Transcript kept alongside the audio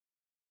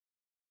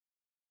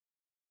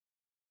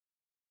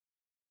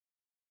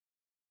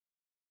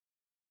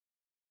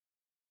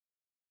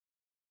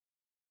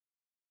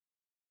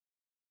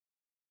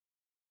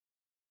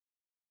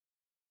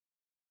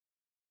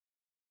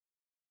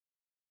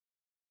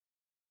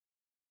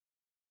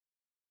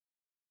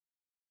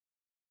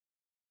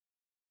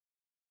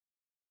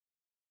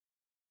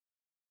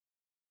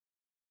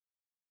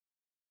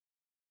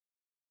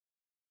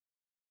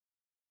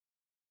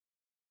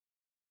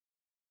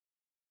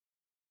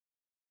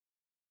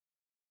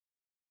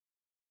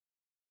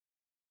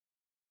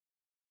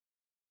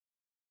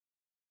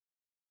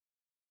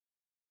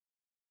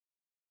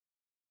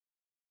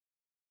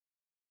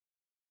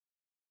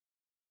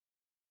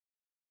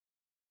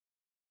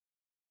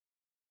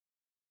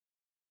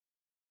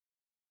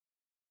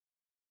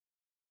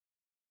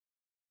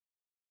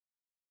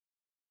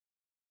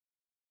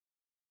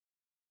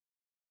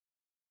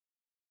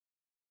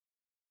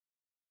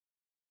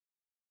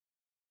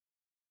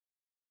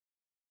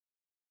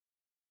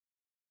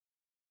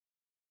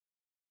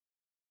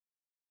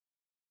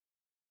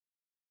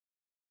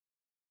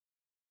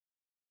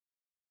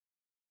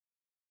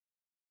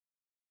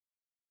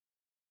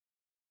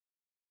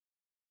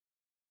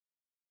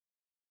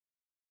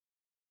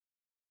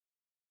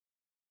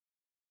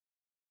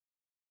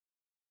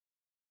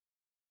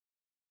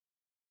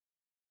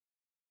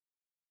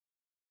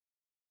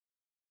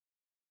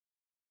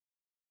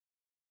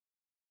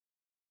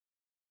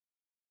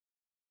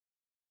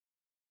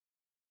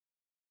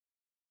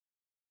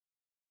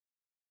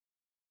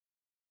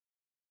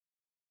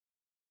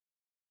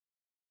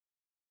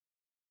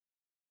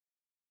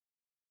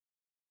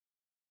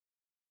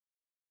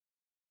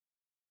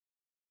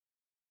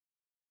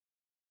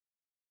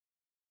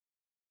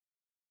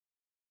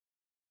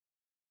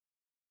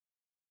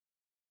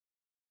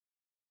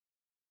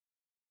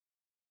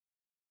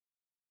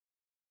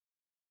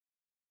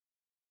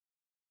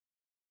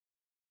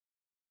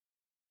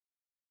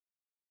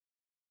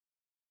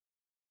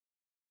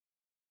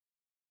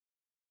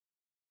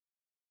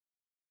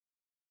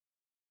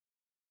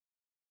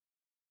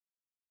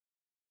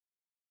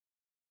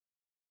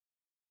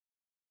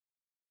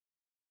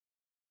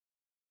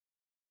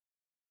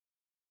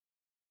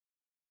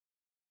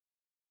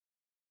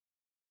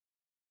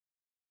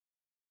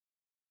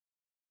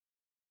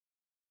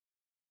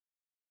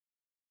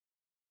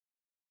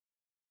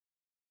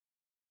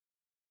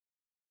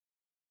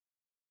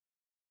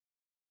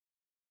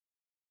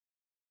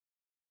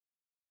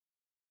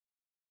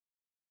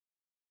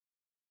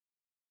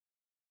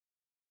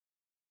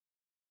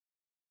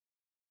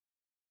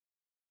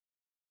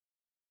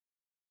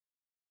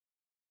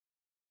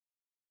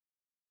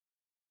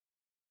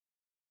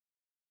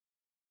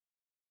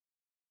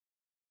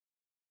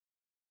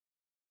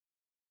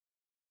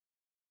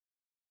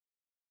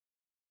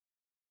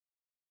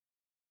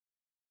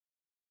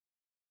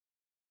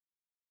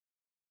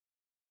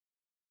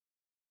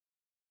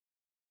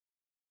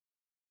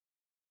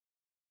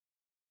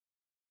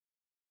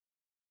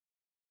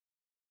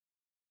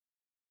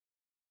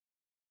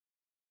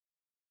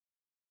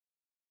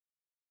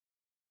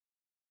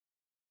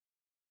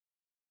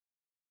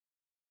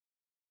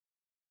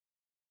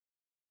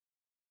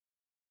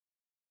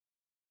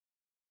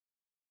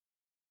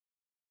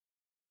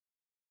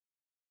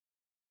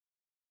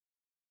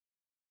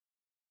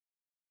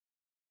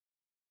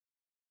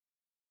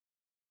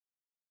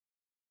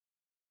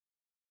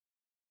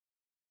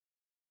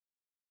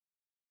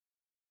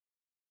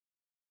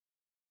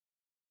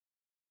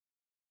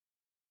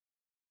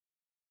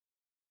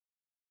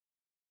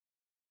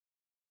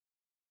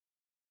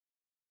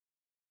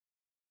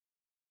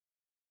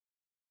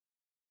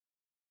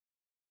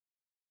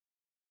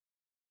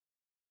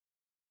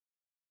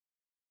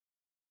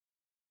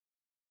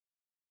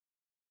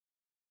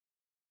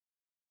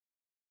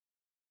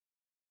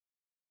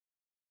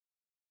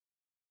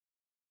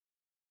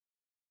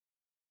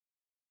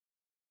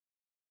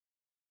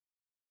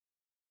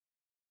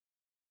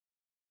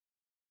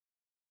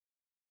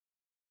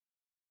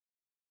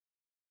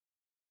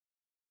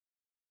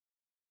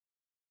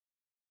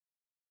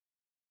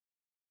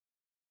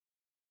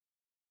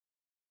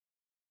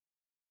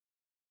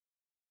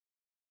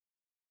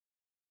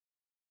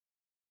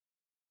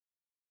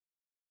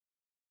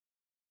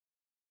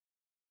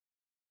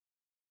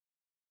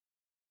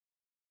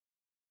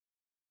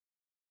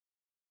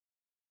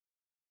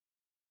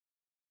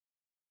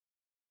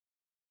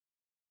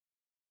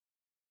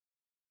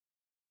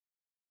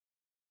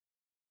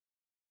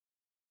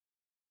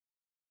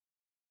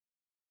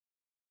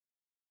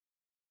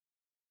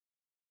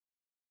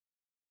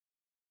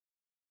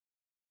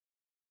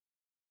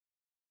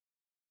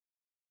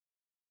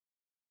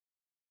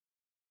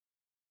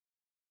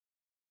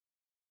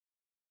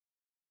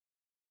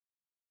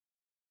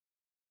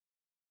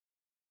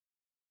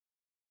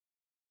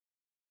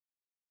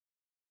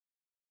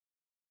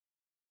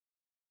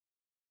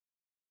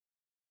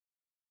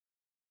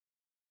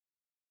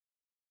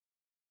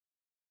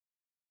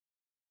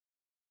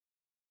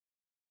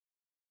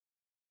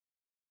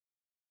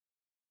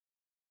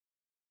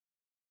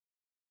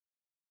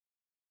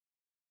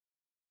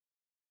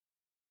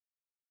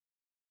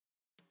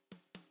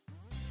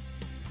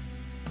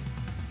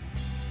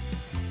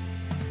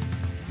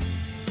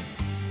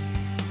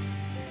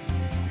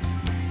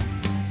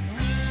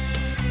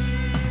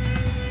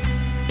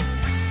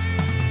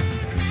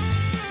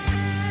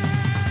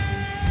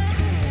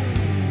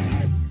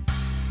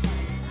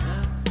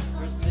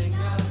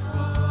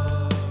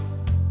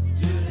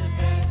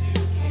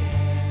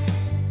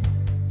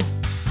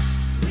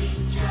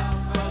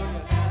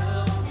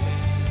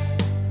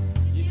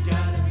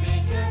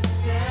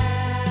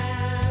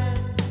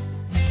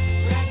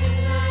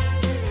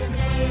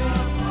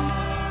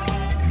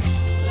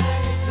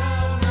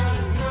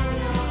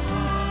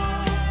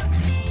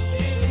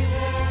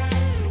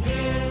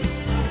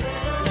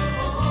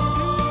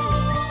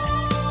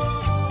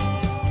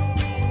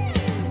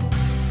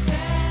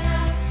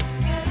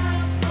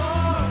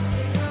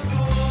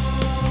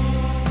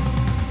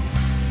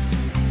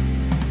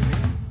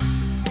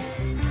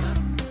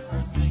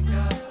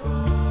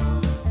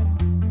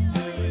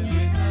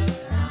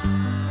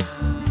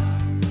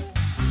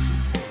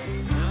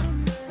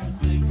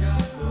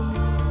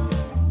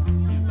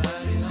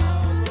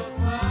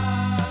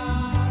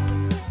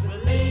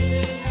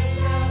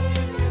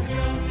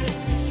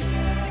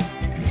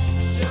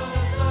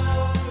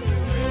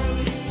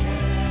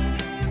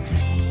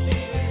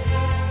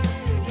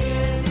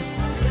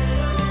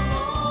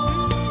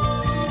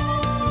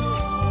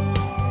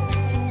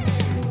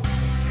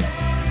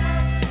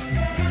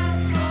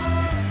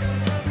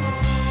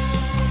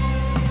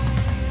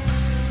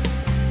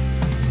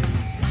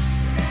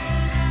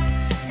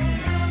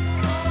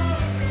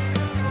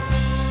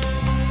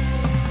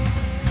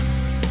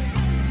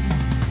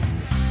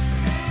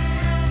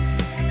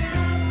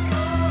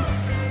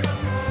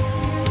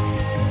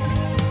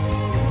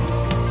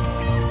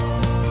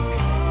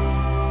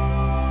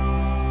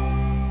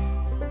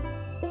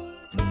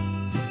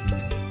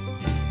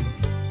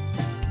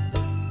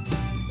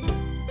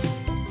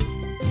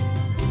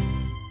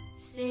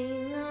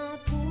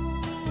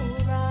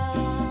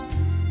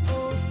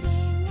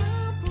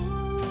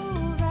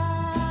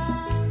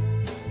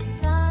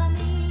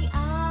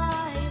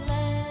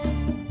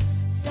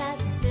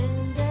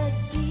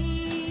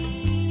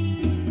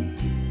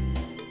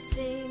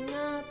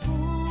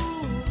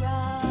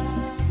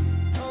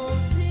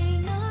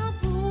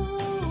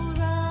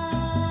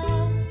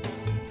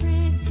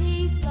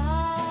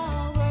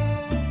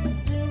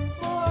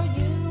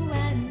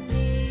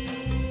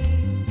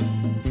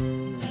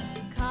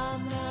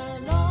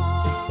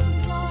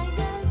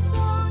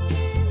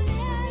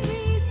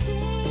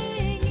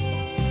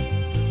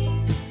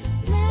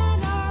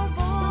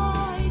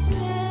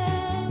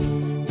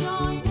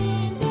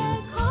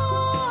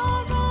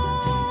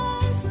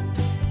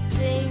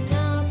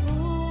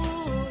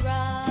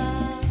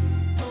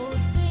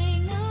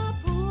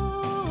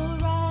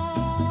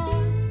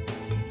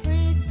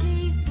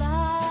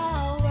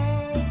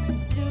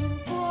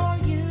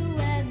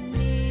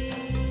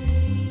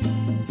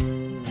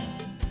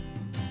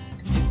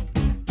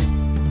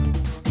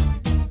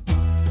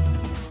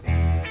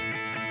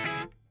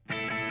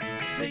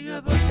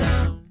Singapore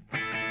town.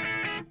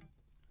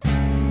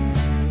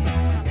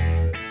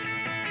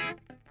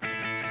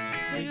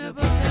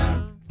 Singapore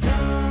town.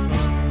 Come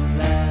on,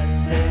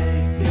 let's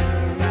take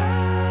a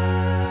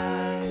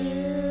ride.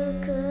 You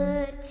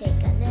could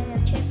take a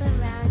little trip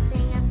around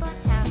Singapore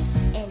town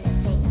in a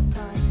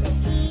Singapore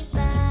city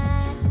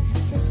bus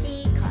to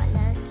see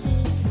Collar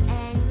Key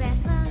and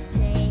Raffles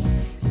Place,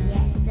 the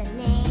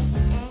Esplanade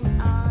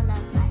and all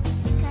of us,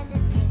 because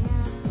it's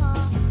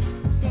Singapore,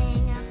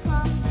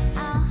 Singapore.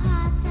 Our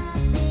hearts are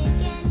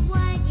big and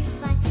wide, you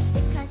find,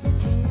 because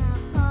it's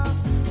Singapore,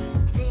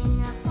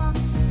 Singapore.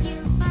 You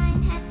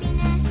find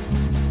happiness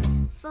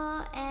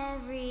for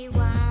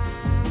everyone.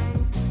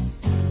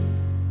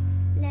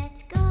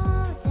 Let's go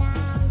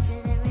down to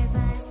the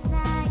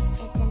riverside.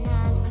 It's an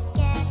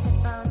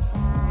unforgettable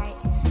sight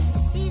to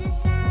see the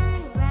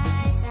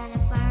sunrise on a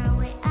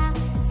faraway isle,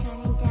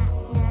 turning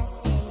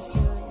darkness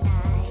into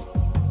light.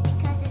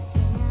 Because it's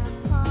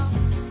Singapore,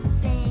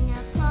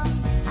 Singapore.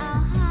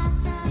 Our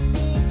hearts are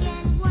big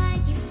and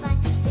wide, you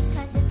find,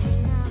 because it's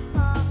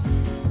Singapore,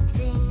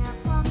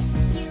 Singapore.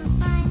 You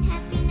find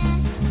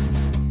happiness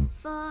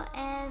for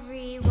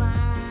everyone.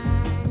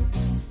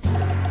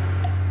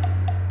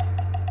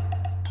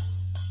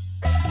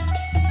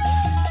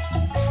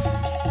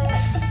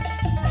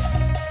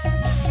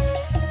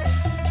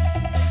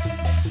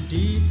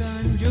 Di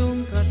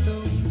Tanjung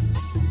Katong,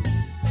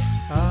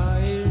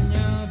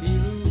 airnya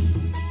biru.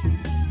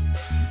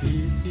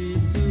 Di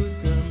situ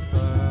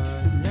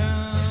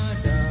tempatnya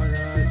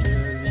darah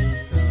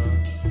jelita.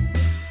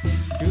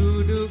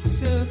 Duduk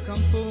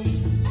sekampung,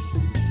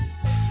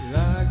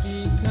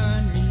 lagi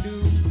kan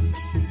rindu.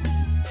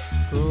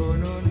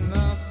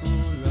 Kononlah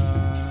pula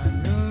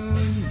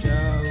nun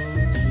jauh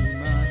di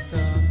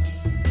mata.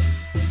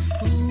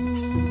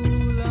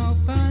 Pulau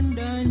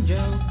Pandan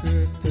jauh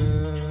ke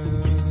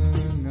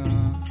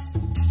tengah.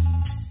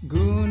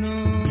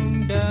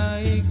 Gunung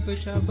Daik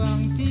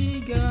bercabang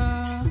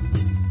 3.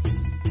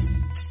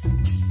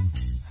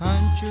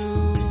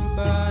 Hancur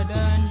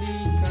badan di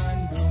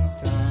kandung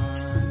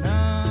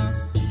tanah.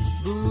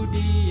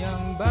 Budi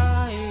yang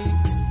baik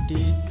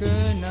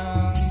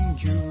dikenang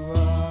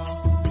jua.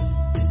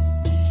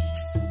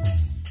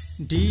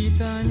 Di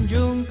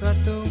Tanjung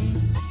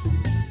Katong,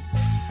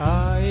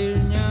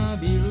 airnya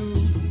biru.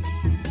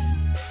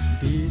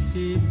 Di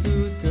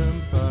situ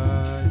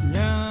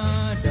tempatnya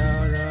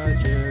darah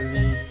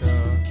jelita.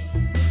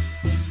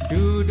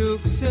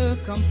 Duduk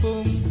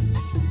sekampung,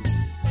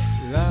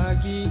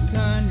 lagi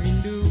kan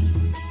rindu.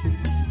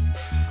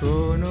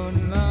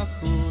 Kononlah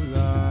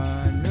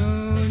pula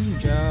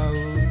nun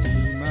jauh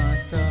di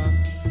mata.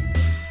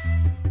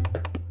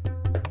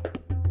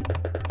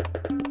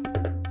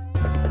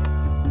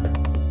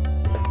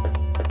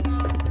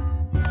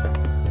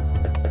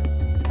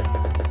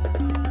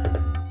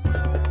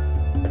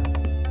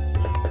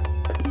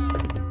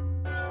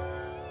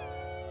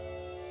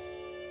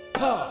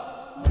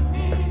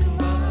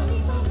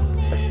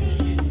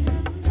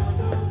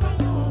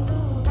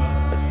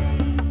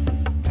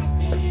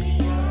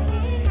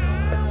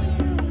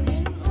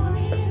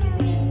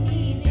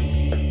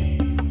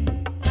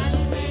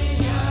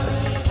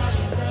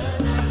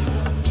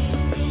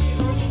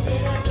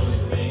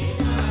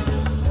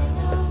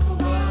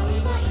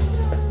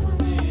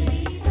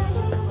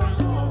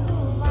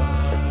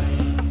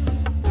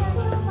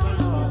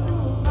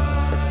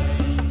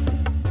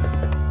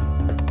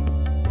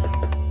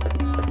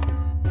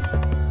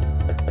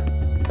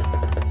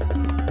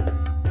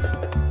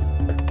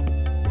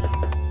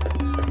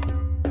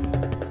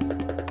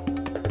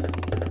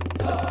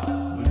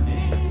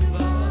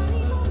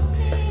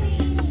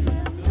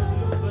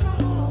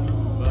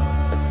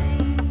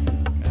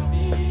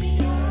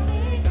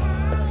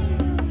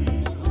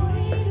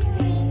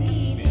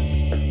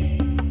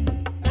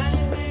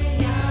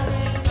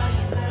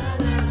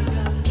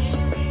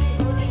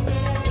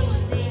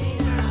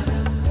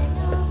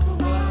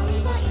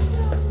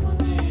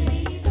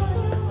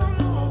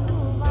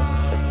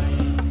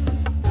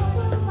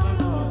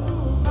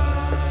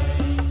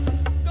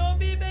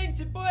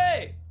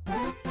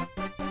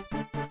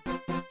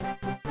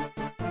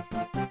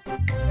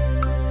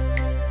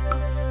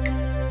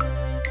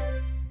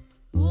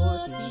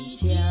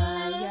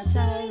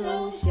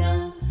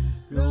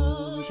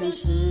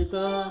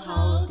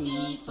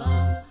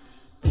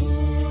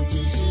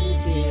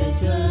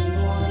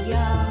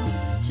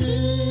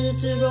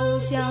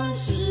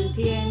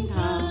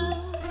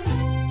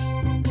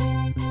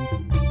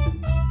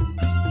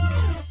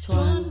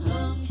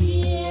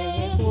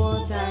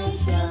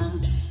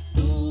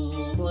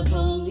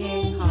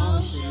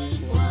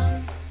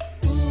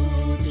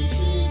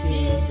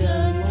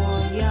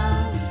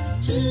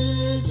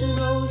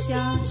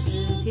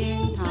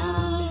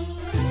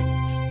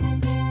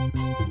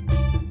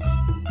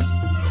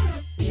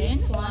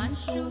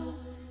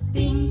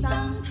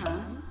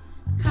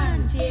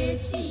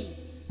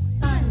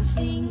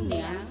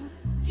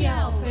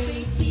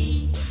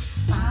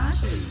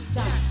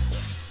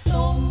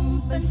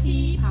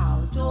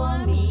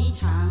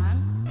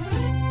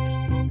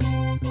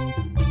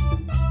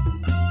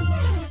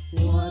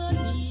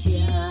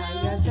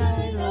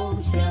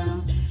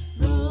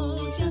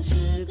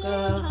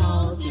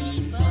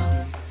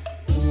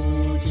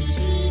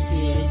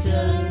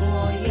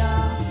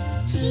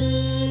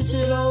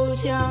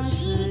 乡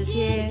是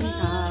天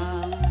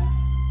堂。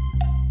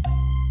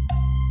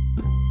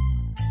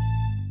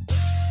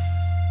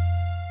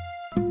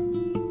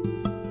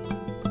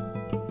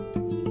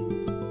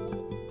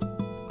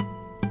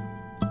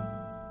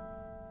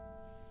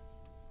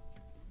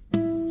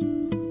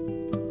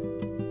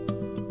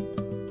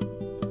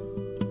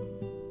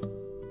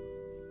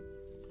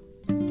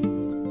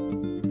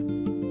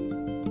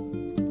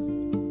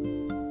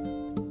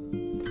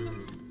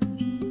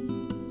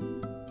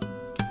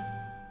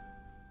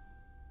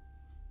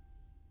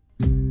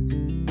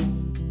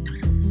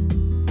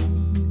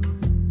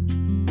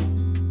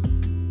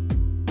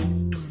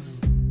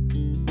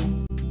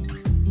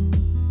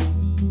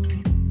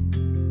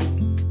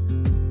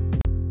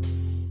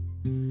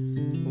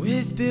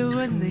We've built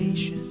a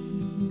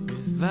nation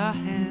with our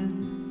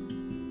hands,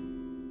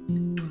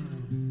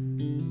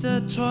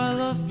 the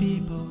toil of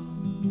people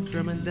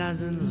from a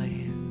dozen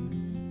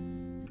lands.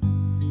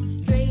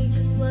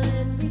 Strangers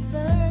when we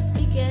first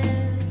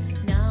began,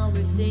 now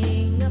we're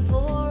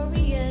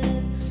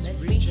Singaporean.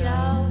 Let's reach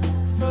out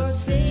for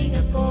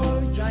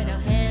Singapore, join our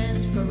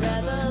hands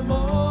forevermore.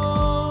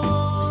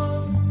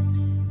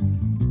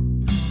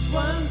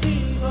 One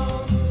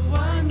people,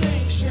 one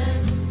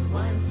nation,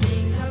 one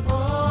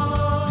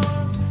Singapore.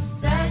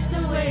 That's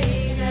the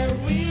way that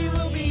we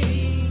will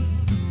be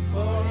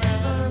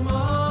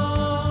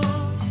forevermore.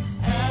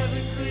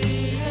 Every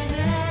creed and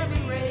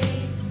every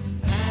race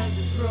has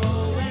its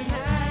role and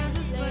has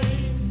its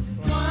place.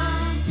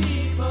 One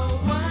people,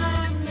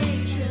 one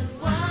nation,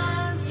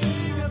 one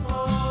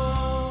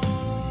Singapore.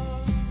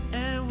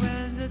 And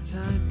when the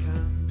time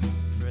comes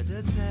for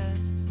the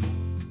test,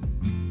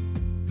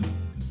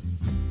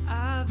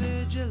 our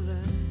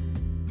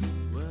vigilance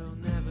will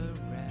never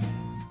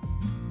rest.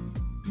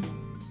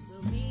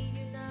 We'll be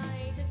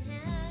united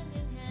hand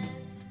in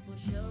hand, we'll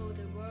show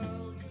the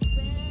world just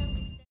where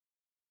we stand.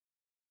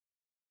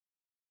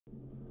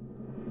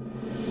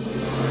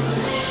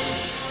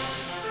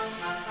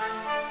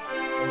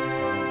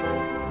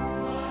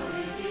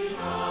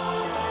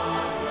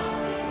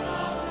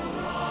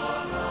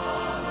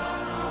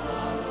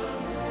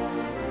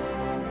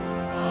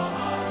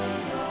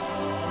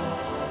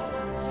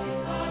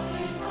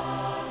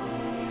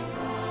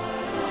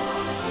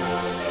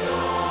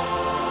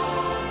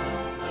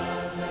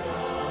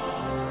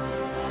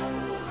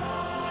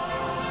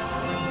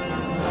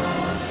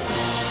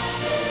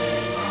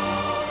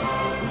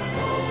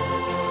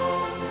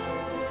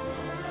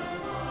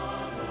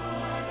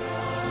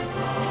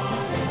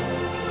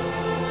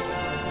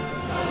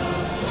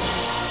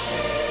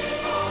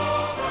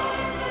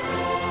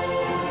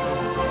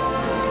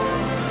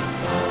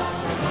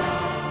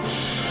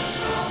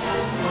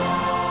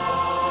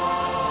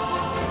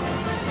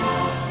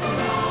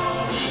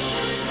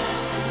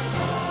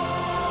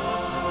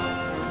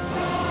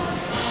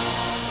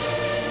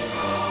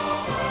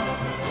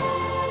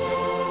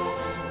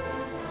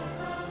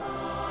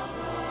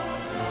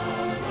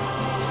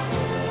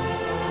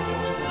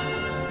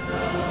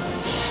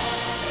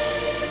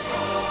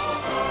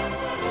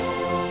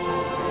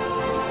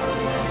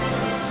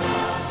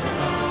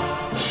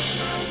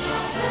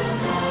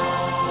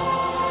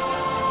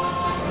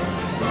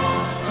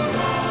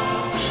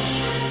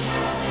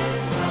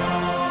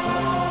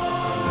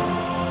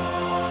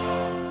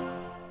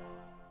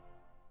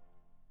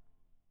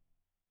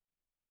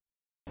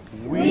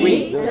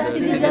 We, the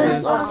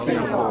citizens of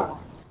Singapore,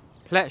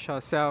 Pledge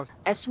ourselves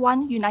as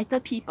one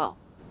united people,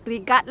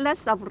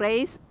 regardless of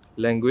race,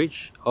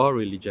 language, or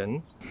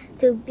religion,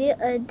 to build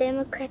a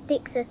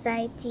democratic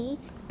society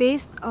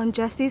based on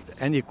justice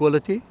and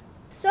equality,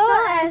 so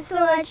as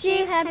to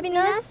achieve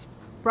happiness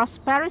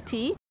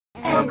prosperity,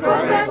 and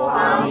progress for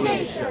our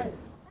nation.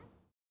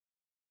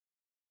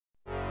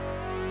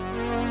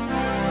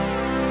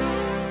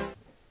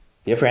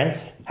 Dear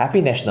friends,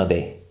 happy National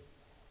Day.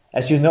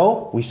 As you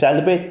know, we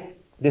celebrate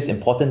this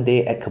important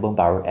day at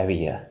Kebun every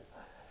year.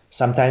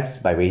 Sometimes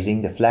by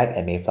raising the flag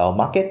at Mayflower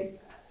Market,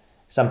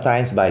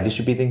 sometimes by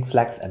distributing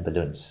flags and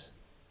balloons.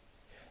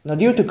 Now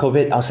due to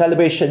COVID, our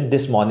celebration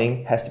this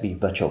morning has to be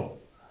virtual.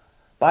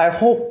 But I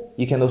hope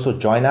you can also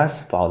join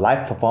us for our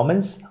live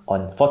performance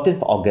on 14th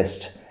of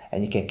August,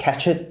 and you can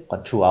catch it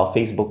through our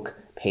Facebook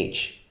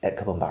page at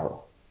Kebun.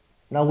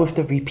 Now with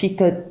the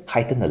repeated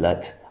heightened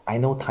alert, I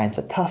know times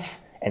are tough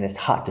and it's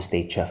hard to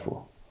stay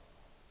cheerful.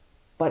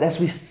 But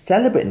as we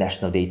celebrate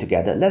National Day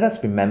together, let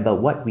us remember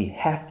what we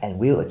have and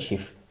will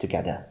achieve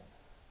together.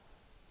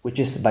 Which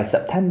is by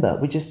September,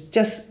 which is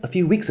just a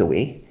few weeks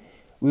away,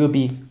 we will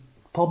be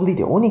probably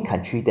the only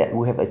country that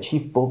will have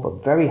achieved both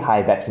a very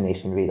high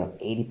vaccination rate of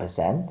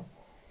 80%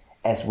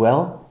 as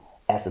well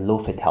as a low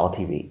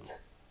fatality rate.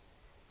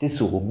 This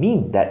will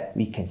mean that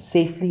we can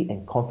safely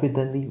and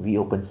confidently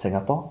reopen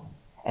Singapore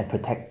and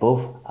protect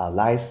both our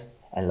lives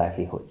and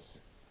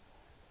livelihoods.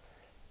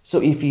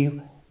 So if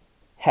you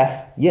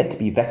have yet to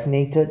be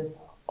vaccinated,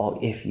 or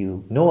if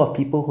you know of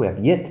people who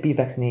have yet to be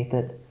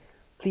vaccinated,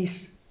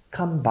 please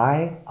come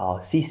by our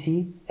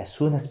CC as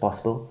soon as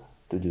possible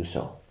to do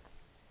so.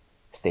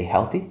 Stay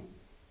healthy,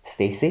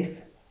 stay safe,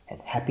 and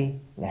happy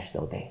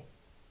National Day.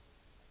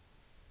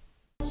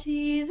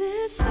 See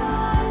this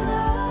island,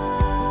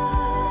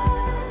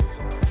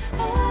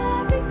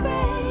 every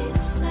grain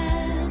of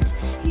sand.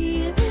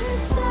 Hear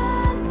this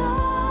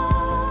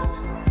anthem.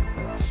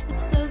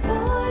 It's the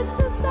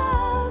voices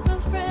of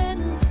our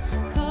friends.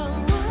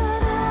 Come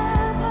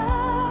whatever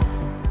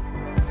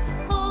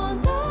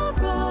on the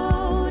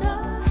road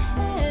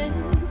ahead.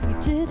 We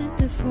did it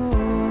before,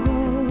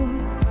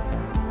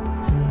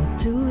 and we'll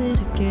do it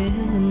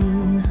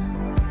again.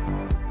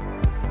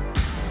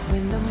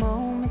 When the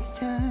moments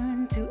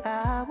turn to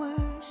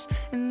hours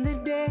and the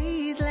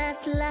day's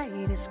last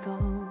light is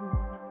gone,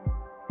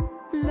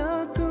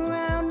 look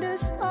around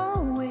us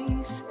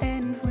always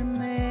and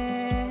remember,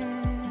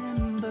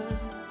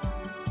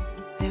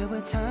 there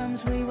were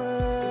times we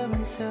were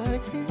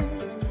uncertain,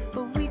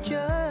 but we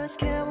just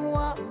kept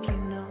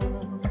walking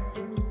on.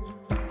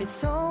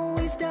 It's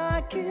always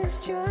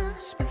darkest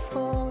just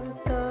before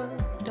the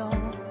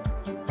dawn.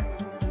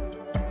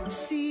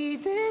 See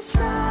this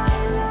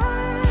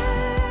island,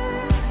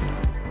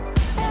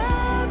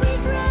 every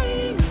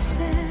grain of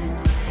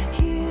sand.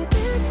 Hear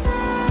this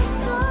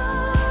anthem.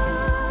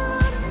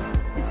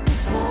 It's the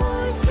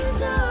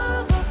voices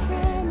of our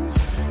friends.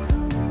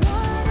 Come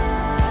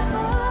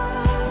whatever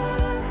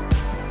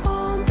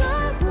on the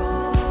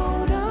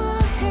road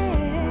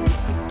ahead.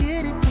 We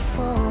did it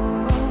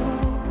before,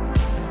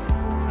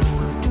 and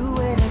we'll do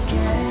it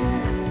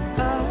again.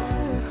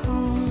 Our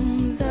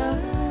home, the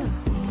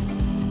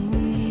home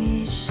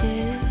we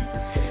share,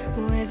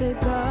 where the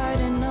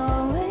garden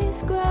always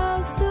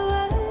grows to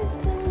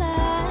earth and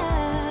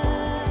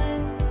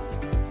light.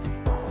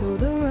 Though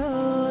the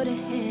road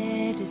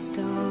ahead is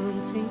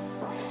daunting,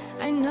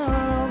 I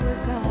know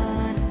we're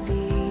gonna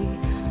be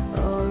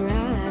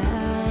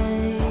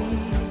alright.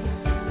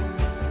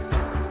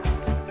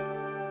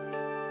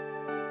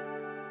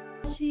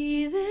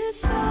 See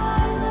this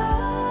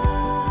island,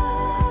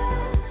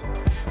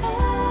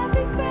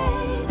 every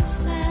grain of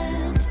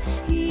sand.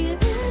 Hear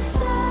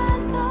this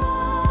anthem.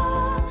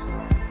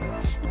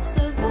 It's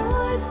the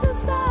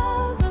voices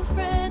of our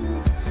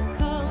friends.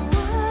 Come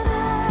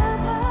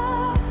whatever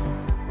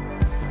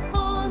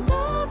on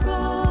the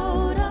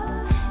road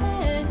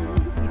ahead.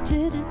 We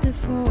did it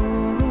before,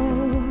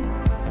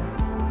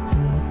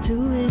 and we'll do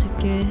it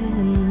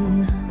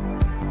again.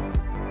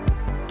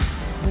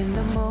 When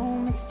the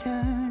moments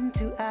turn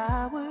to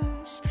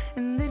hours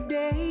and the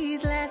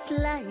day's last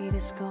light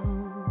is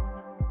gone,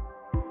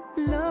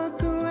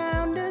 look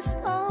around us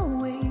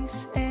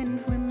always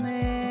and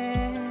remember,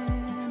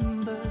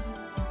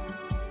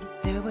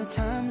 there were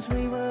times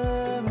we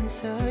were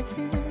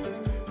uncertain,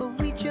 but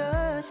we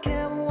just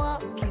kept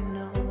walking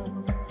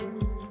on.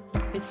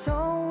 It's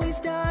always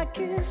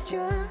darkest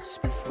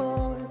just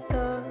before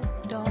the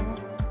dawn.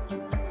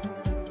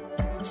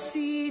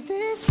 See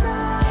this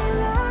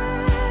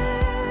island,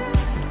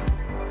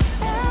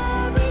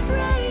 every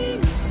grain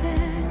of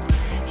sand.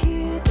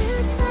 Hear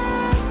this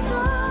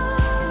anthem.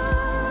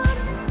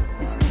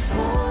 It's the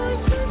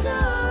voices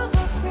of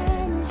our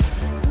friends.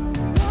 Come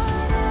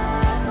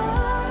whatever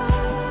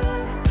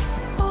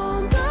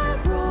on the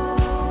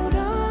road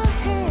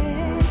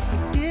ahead. We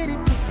did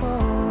it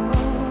before,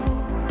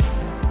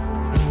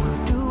 and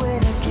we'll do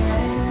it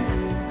again.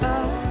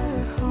 Our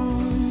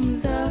home,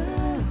 the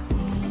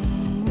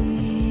home we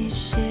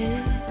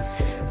share,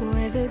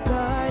 where the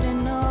garden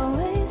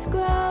always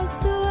grows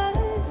to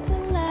earth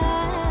and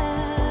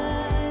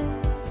light.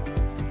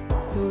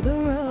 Though the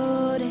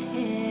road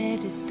ahead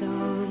is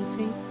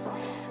daunting,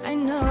 I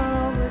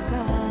know we're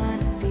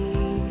gonna be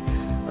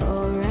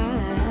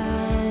alright.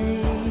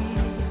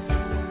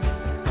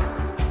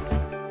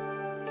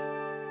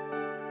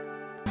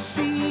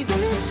 See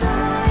this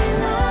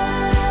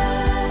island,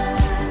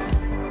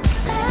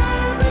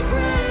 every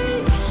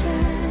grain of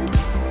sand.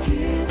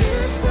 Hear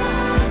this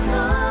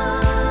anthem.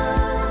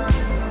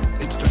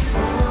 It's the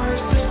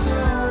voices of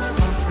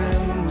our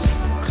friends.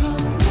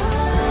 Come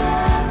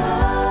whatever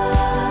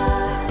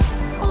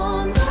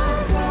on the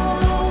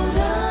road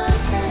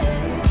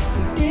ahead.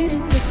 We did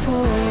it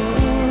before,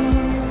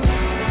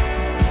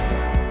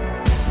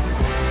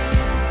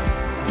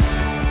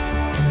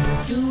 And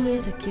we'll do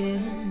it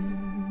again.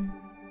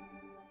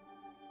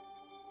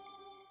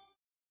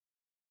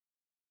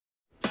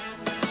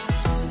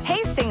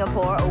 Hey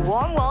Singapore, a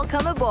warm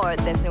welcome aboard.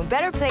 There's no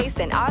better place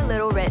than our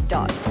little red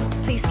dot.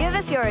 Please give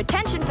us your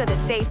attention for the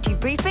safety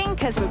briefing,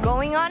 because we're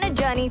going on a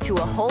journey to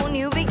a whole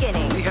new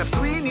beginning. We have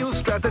 3 new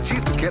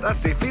strategies to get us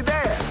safely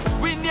there.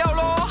 Win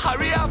yellow,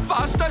 hurry up,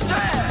 faster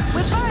share!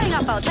 We're firing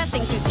up our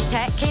testing to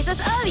detect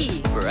cases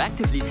early. We're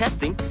actively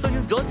testing, so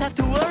you don't have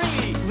to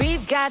worry.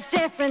 We've got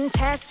different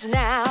tests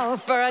now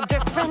for a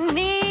different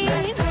need.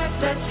 Let's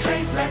test, let's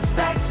trace, let's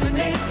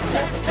vaccinate.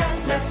 Let's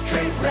test, let's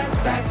trace, let's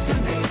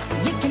vaccinate.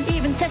 you can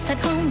even test at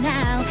home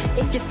now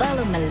if you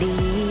follow my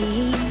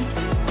lead.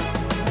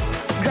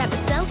 Grab a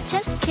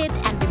self-test kit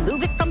and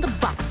remove it from the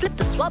box. Slip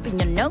the swab in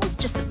your nose,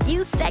 just a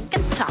few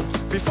seconds tops.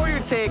 Before you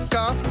take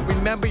off,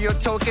 remember your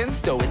tokens.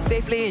 Stow it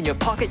safely in your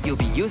pocket, you'll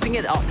be using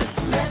it often.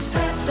 Let's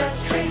test,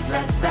 let's trace,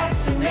 let's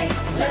vaccinate.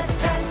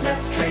 Let's test,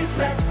 let's trace,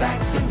 let's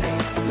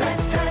vaccinate.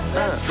 Let's test,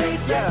 let's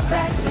trace, let's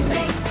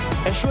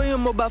sure your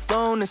mobile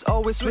phone is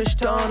always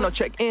switched on, or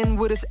check in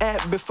with this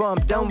app before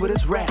I'm done with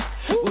this rap.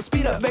 We'll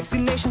speed up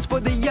vaccinations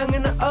for the young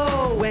and the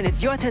old. When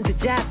it's your turn to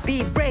jab,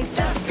 be brave,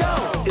 just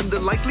go. In the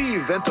likely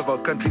event of our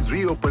country's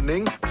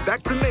reopening,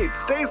 vaccinate,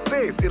 stay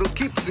safe. It'll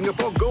keep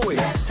Singapore going.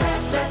 Let's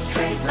test, let's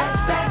trace, let's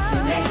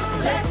vaccinate.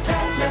 Let's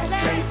test, let's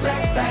trace,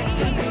 let's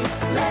vaccinate.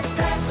 Let's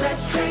test,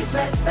 let's trace,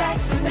 let's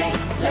vaccinate.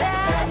 Let's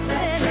test,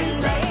 let's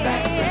trace, let's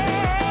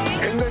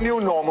vaccinate. In the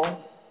new normal,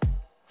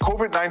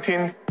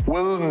 COVID-19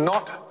 will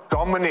not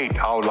dominate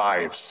our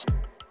lives.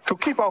 To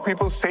keep our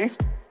people safe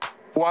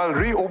while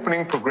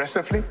reopening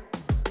progressively,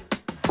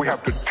 we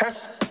have to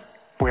test,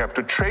 we have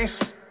to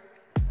trace,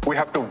 we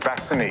have to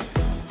vaccinate.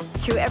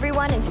 To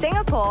everyone in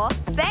Singapore,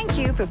 thank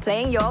you for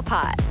playing your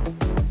part.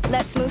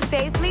 Let's move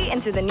safely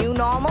into the new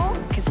normal,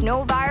 because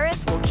no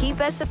virus will keep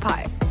us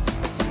apart.